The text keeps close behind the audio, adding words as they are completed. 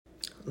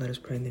Let us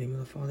pray in the name of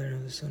the Father, and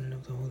of the Son, and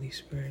of the Holy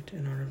Spirit.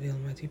 In honor of the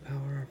almighty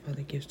power our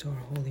Father gives to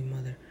our Holy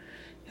Mother.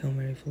 Hail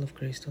Mary, full of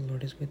grace, the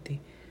Lord is with thee.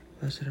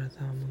 Blessed art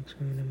thou amongst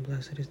women, and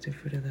blessed is the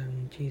fruit of thy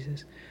womb,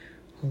 Jesus.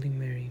 Holy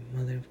Mary,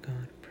 Mother of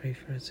God, pray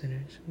for us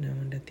sinners, now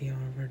and at the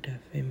hour of our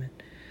death. Amen.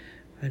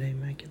 By thy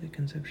immaculate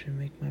conception,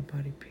 make my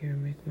body pure,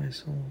 make my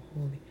soul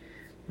holy.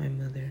 My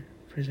Mother,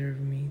 preserve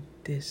me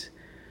this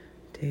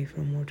day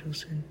from mortal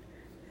sin,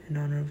 in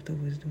honor of the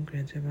wisdom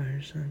granted by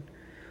her Son.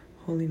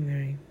 Holy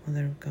Mary,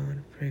 Mother of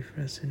God, pray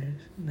for us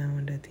sinners, now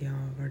and at the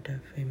hour of our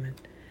death. Amen.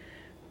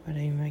 By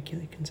thy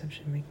immaculate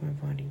conception, make my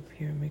body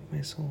pure, make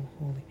my soul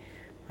holy.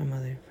 My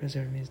Mother,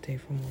 preserve me this day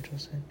from mortal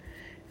sin.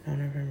 In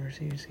honor of her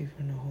mercy, receive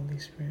from the Holy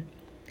Spirit.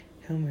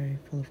 Hail Mary,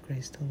 full of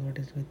grace, the Lord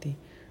is with thee.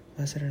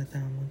 Blessed art thou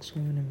amongst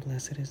women, and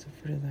blessed is the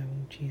fruit of thy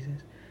womb,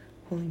 Jesus.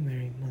 Holy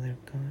Mary, Mother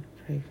of God,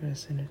 pray for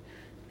us sinners,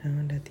 now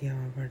and at the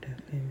hour of our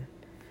death. Amen.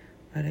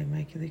 By thy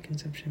immaculate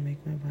conception,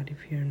 make my body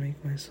pure, and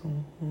make my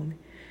soul holy.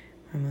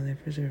 My Mother,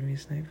 preserve me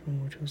this night from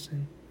mortal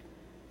sin.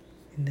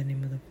 In the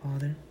name of the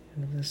Father,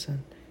 and of the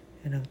Son,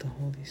 and of the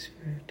Holy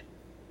Spirit.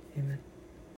 Amen.